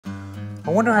I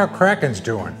wonder how Kraken's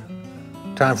doing.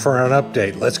 Time for an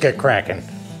update. Let's get Kraken.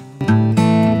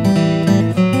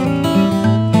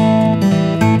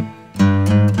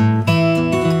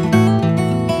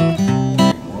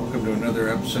 Welcome to another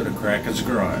episode of Kraken's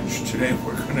Garage. Today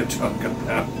we're going to talk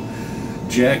about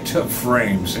jacked up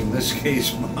frames, in this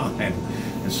case mine.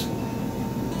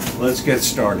 Let's get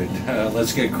started.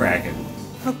 Let's get Kraken.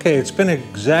 Okay, it's been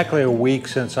exactly a week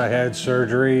since I had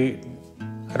surgery.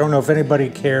 I don't know if anybody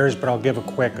cares, but I'll give a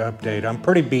quick update. I'm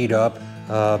pretty beat up.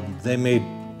 They made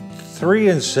 3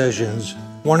 incisions,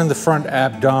 one in the front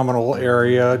abdominal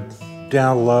area,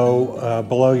 down low,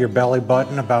 below your belly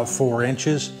button, about 4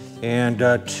 inches, and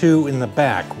 2 in the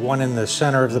back. One in the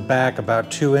center of the back,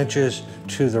 about 2 inches.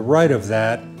 To the right of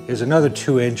that is another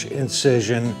 2-inch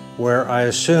incision where I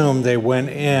assume they went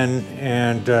in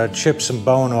and chipped some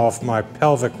bone off my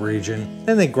pelvic region.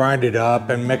 Then they grind it up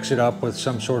and mix it up with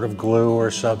some sort of glue or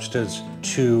substance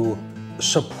to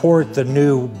support the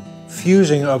new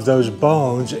fusing of those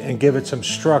bones and give it some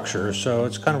structure. So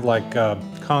it's kind of like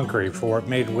concrete for it,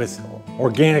 made with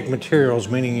organic materials,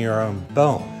 meaning your own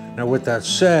bone. Now with that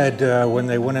said, when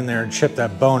they went in there and chipped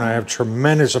that bone, I have a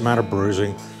tremendous amount of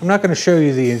bruising. I'm not going to show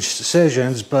you the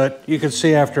incisions, but you can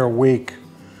see after a week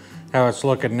how it's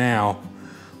looking now.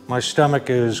 My stomach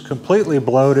is completely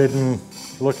bloated and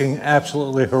looking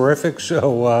absolutely horrific,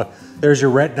 so there's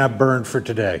your retina burn for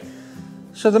today.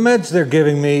 So the meds they're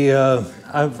giving me,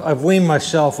 I've weaned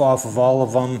myself off of all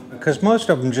of them because most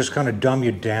of them just kind of dumb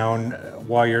you down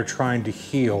while you're trying to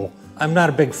heal. I'm not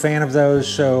a big fan of those,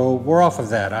 so we're off of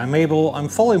that. I'm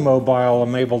fully mobile,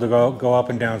 I'm able to go up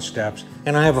and down steps,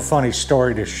 and I have a funny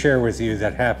story to share with you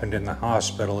that happened in the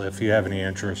hospital if you have any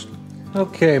interest.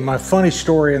 Okay, my funny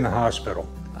story in the hospital.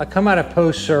 I come out of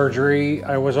post-surgery,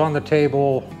 I was on the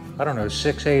table, I don't know,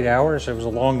 6-8 hours, it was a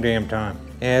long damn time.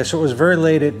 And so it was very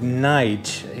late at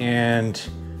night, and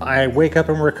I wake up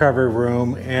in the recovery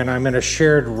room, and I'm in a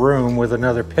shared room with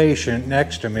another patient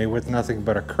next to me with nothing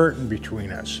but a curtain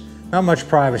between us. Not much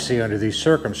privacy under these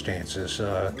circumstances.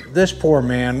 This poor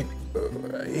man,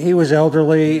 he was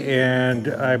elderly and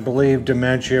I believe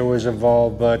dementia was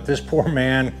involved, but this poor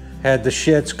man had the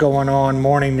shits going on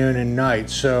morning, noon, and night.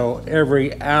 So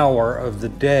every hour of the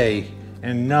day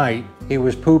and night, he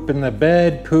was pooping the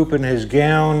bed, pooping his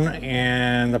gown,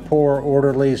 and the poor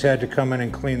orderlies had to come in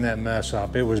and clean that mess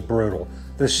up. It was brutal.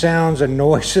 The sounds and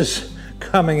noises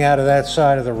coming out of that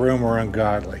side of the room were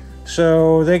ungodly.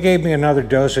 So they gave me another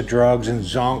dose of drugs and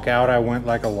zonk out. I went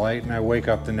like a light and I wake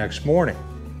up the next morning.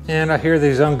 And I hear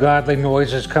these ungodly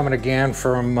noises coming again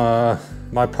from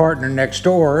my partner next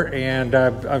door, and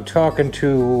I'm talking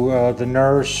to the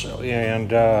nurse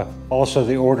and also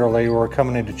the orderly who are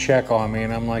coming in to check on me,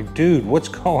 and I'm like, dude, what's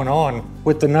going on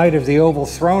with the Knight of the Oval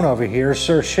Throne over here?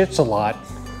 Sir shits a lot.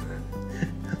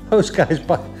 Those guys,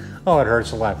 oh, it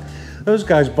hurts a lot. Those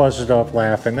guys busted up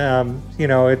laughing. You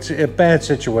know, it's a bad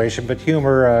situation, but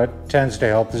humor tends to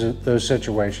help those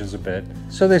situations a bit.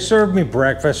 So they served me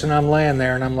breakfast, and I'm laying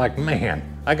there, and I'm like, man,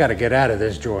 I got to get out of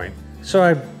this joint. So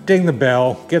I ding the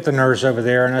bell, get the nurse over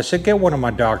there, and I said, get one of my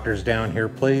doctors down here,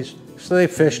 please. So they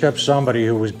fished up somebody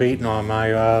who was beating on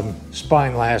my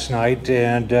spine last night,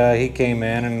 and he came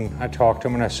in, and I talked to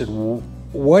him, and I said,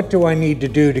 what do I need to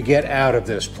do to get out of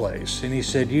this place? And he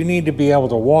said, you need to be able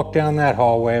to walk down that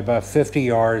hallway about 50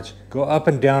 yards, go up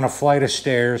and down a flight of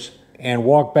stairs, and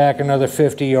walk back another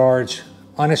 50 yards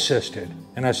unassisted.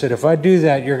 And I said, if I do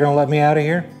that, you're gonna let me out of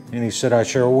here? And he said, I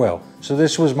sure will. So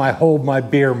this was my hold my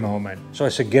beer moment. So I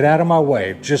said, get out of my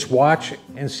way, just watch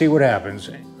and see what happens.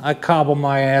 I cobble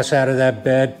my ass out of that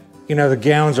bed. You know, the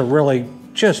gowns are really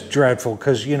just dreadful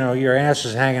because, you know, your ass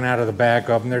is hanging out of the back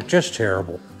of them. They're just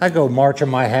terrible. I go marching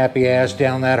my happy ass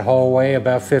down that hallway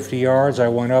about 50 yards. I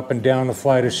went up and down the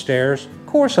flight of stairs. Of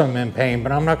course I'm in pain,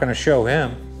 but I'm not going to show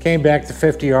him. Came back to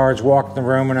 50 yards, walked in the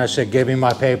room, and I said, give me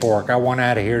my paperwork. I want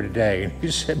out of here today. And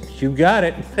he said, you got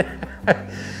it.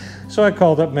 So I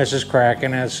called up Mrs.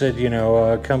 Kraken and I said, you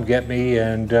know, come get me.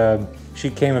 And she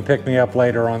came and picked me up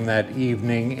later on that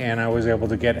evening, and I was able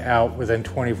to get out within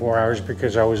 24 hours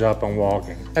because I was up and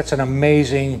walking. That's an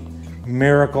amazing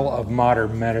miracle of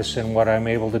modern medicine, what I'm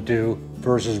able to do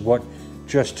versus what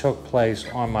just took place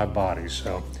on my body.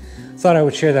 So I thought I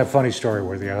would share that funny story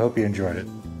with you. I hope you enjoyed it.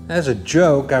 As a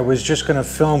joke, I was just going to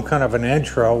film kind of an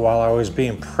intro while I was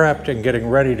being prepped and getting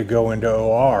ready to go into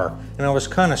OR. And I was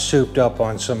kind of souped up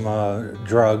on some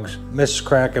drugs. Mrs.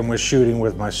 Kraken was shooting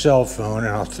with my cell phone, and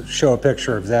I'll show a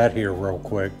picture of that here real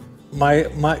quick.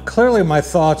 Clearly my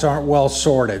thoughts aren't well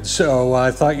sorted, so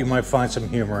I thought you might find some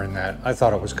humor in that. I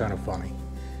thought it was kind of funny.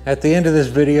 At the end of this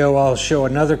video, I'll show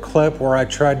another clip where I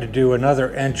tried to do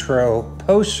another intro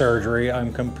post-surgery.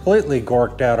 I'm completely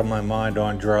gorked out of my mind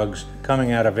on drugs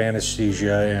coming out of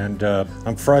anesthesia, and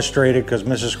I'm frustrated because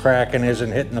Mrs. Kraken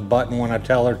isn't hitting the button when I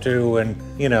tell her to, and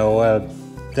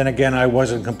then again, I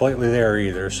wasn't completely there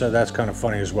either, so that's kind of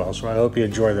funny as well. So I hope you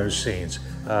enjoy those scenes.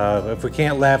 If we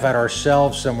can't laugh at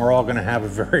ourselves, then we're all going to have a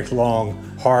very long,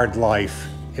 hard life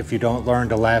if you don't learn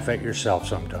to laugh at yourself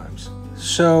sometimes.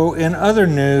 So in other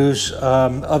news,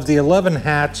 of the 11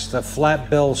 hats, the flat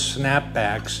bill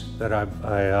snapbacks that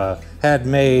I had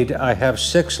made, I have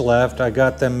 6 left. I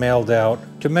got them mailed out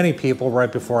to many people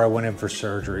right before I went in for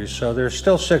surgery. So there's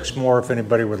still 6 more if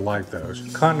anybody would like those.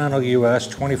 Continental US,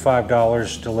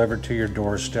 $25 delivered to your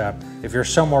doorstep. If you're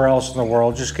somewhere else in the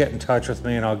world, just get in touch with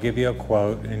me and I'll give you a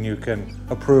quote and you can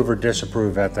approve or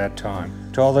disapprove at that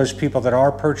time. To all those people that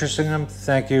are purchasing them,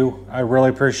 thank you. I really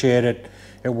appreciate it.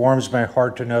 It warms my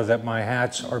heart to know that my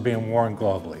hats are being worn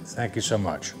globally. Thank you so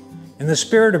much. In the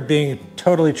spirit of being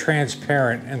totally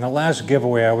transparent, in the last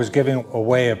giveaway, I was giving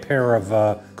away a pair of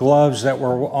gloves that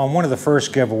were on one of the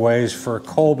first giveaways for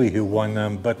Colby, who won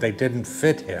them, but they didn't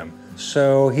fit him.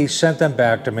 So he sent them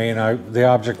back to me, and the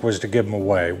object was to give them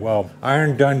away. Well,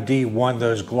 Iron Dundee won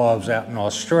those gloves out in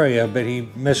Australia, but he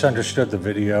misunderstood the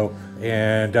video,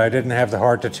 and I didn't have the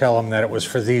heart to tell him that it was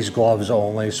for these gloves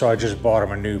only, so I just bought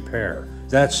him a new pair.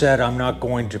 That said, I'm not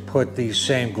going to put these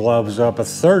same gloves up a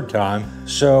third time,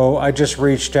 so I just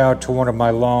reached out to one of my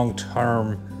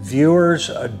long-term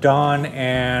viewers, Don,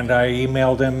 and I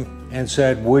emailed him and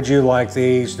said, would you like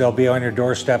these? They'll be on your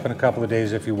doorstep in a couple of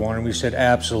days if you want them. He said,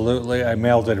 absolutely. I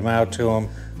mailed them out to him.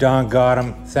 Don got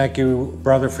them. Thank you,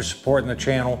 brother, for supporting the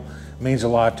channel. It means a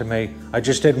lot to me. I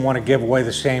just didn't want to give away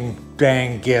the same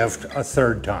dang gift a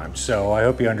third time, so I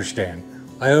hope you understand.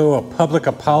 I owe a public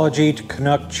apology to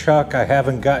Canuck Chuck. I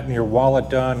haven't gotten your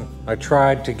wallet done. I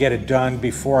tried to get it done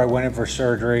before I went in for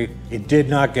surgery. It did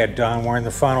not get done. We're in the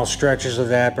final stretches of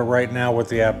that, but right now with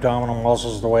the abdominal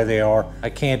muscles the way they are, I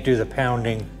can't do the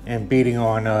pounding and beating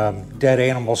on dead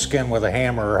animal skin with a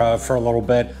hammer for a little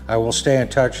bit. I will stay in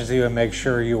touch with you and make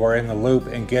sure you are in the loop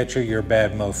and get you your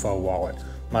bad mofo wallet.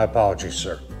 My apologies,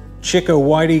 sir. Chico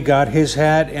Whitey got his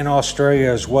hat in Australia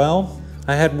as well.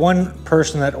 I had one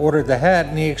person that ordered the hat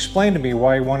and he explained to me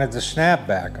why he wanted the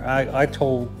snapback.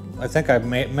 I think I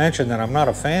mentioned that I'm not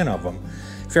a fan of them.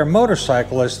 If you're a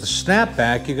motorcyclist, the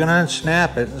snapback, you're gonna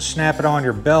unsnap it and snap it on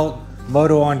your belt,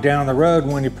 moto on down the road.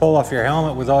 When you pull off your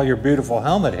helmet with all your beautiful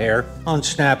helmet hair,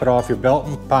 unsnap it off your belt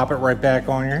and pop it right back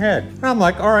on your head. And I'm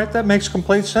like, all right, that makes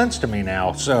complete sense to me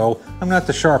now. So I'm not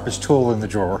the sharpest tool in the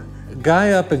drawer. A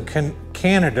guy up in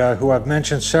Canada who I've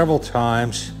mentioned several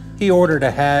times, he ordered a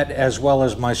hat as well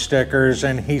as my stickers,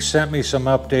 and he sent me some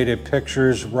updated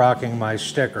pictures rocking my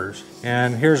stickers.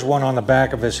 And here's one on the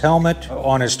back of his helmet.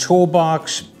 On his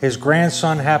toolbox, his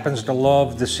grandson happens to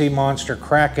love the sea monster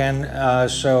Kraken,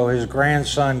 so his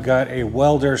grandson got a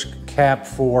welder's cap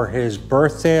for his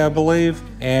birthday, I believe,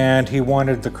 and he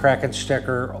wanted the Kraken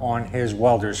sticker on his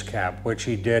welder's cap, which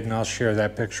he did, and I'll share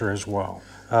that picture as well.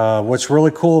 What's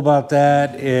really cool about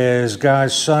that is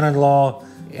guy's son-in-law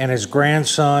and his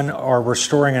grandson are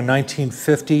restoring a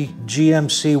 1950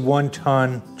 GMC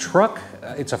 1-ton truck.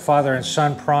 It's a father and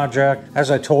son project.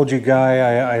 As I told you, Guy,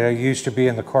 I used to be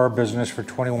in the car business for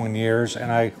 21 years,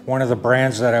 and one of the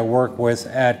brands that I work with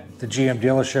at the GM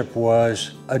dealership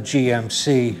was a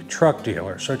GMC truck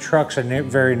dealer. So trucks are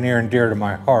very near and dear to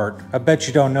my heart. I bet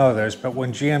you don't know this, but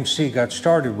when GMC got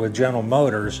started with General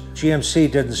Motors,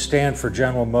 GMC didn't stand for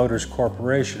General Motors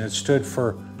Corporation. It stood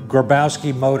for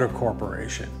Grabowski Motor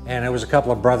Corporation. And it was a couple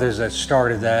of brothers that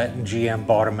started that, and GM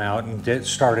bought them out and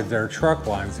started their truck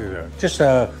line through there. Just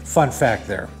a fun fact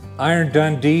there. Iron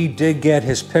Dundee did get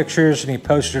his pictures and he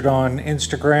posted on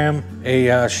Instagram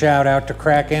a shout out to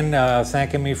Kraken,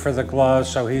 thanking me for the gloves,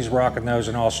 so he's rocking those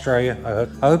in Australia.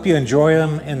 I hope you enjoy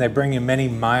them and they bring you many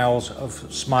miles of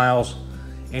smiles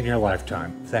in your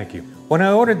lifetime. Thank you. When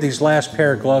I ordered these last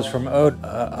pair of gloves from Odin,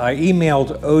 I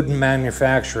emailed Odin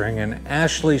Manufacturing, and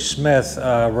Ashley Smith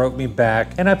wrote me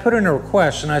back, and I put in a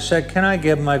request and I said, can I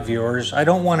give my viewers, I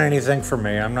don't want anything for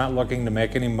me, I'm not looking to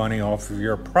make any money off of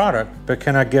your product, but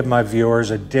can I give my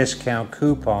viewers a discount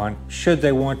coupon should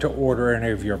they want to order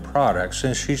any of your products?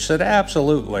 And she said,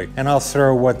 absolutely. And I'll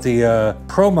throw what the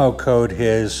promo code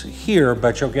is here,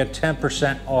 but you'll get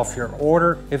 10% off your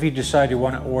order if you decide you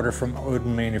want to order from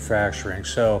Odin Manufacturing.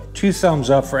 So 2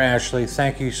 thumbs up for Ashley.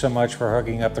 Thank you so much for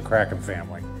hooking up the Kraken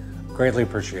family. Greatly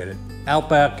appreciate it.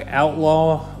 Outback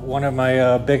Outlaw, one of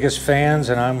my biggest fans,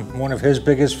 and I'm one of his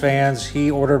biggest fans.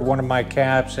 He ordered one of my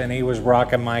caps and he was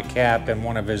rocking my cap in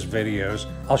one of his videos.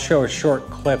 I'll show a short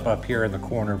clip up here in the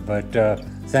corner, but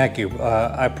Thank you.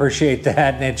 I appreciate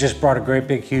that, and it just brought a great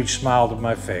big huge smile to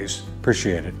my face.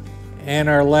 Appreciate it. And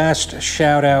our last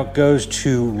shout out goes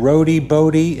to Rody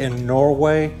Bodie in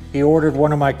Norway. He ordered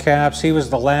one of my caps. He was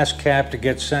the last cap to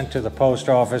get sent to the post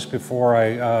office before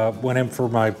I went in for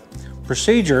my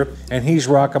procedure, and he's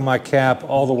rocking my cap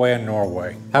all the way in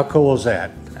Norway. How cool is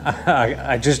that?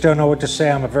 I just don't know what to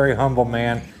say. I'm a very humble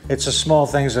man. It's the small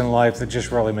things in life that just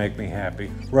really make me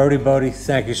happy. Rody Bodie,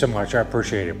 thank you so much. I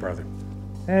appreciate it, brother.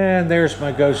 And there's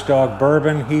my ghost dog,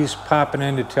 Bourbon. He's popping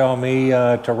in to tell me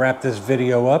to wrap this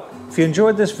video up. If you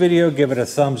enjoyed this video, give it a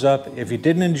thumbs up. If you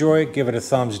didn't enjoy it, give it a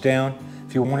thumbs down.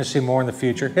 If you want to see more in the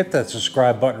future, hit that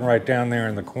subscribe button right down there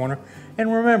in the corner.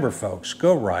 And remember, folks,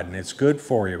 go riding. It's good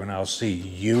for you. And I'll see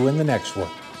you in the next one.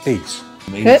 Peace.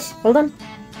 Hold on.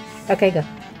 Okay, go.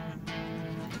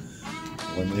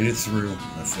 Well, I made it through.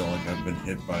 I feel like I've been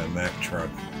hit by a Mack truck.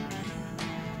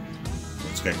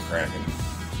 Let's get cracking.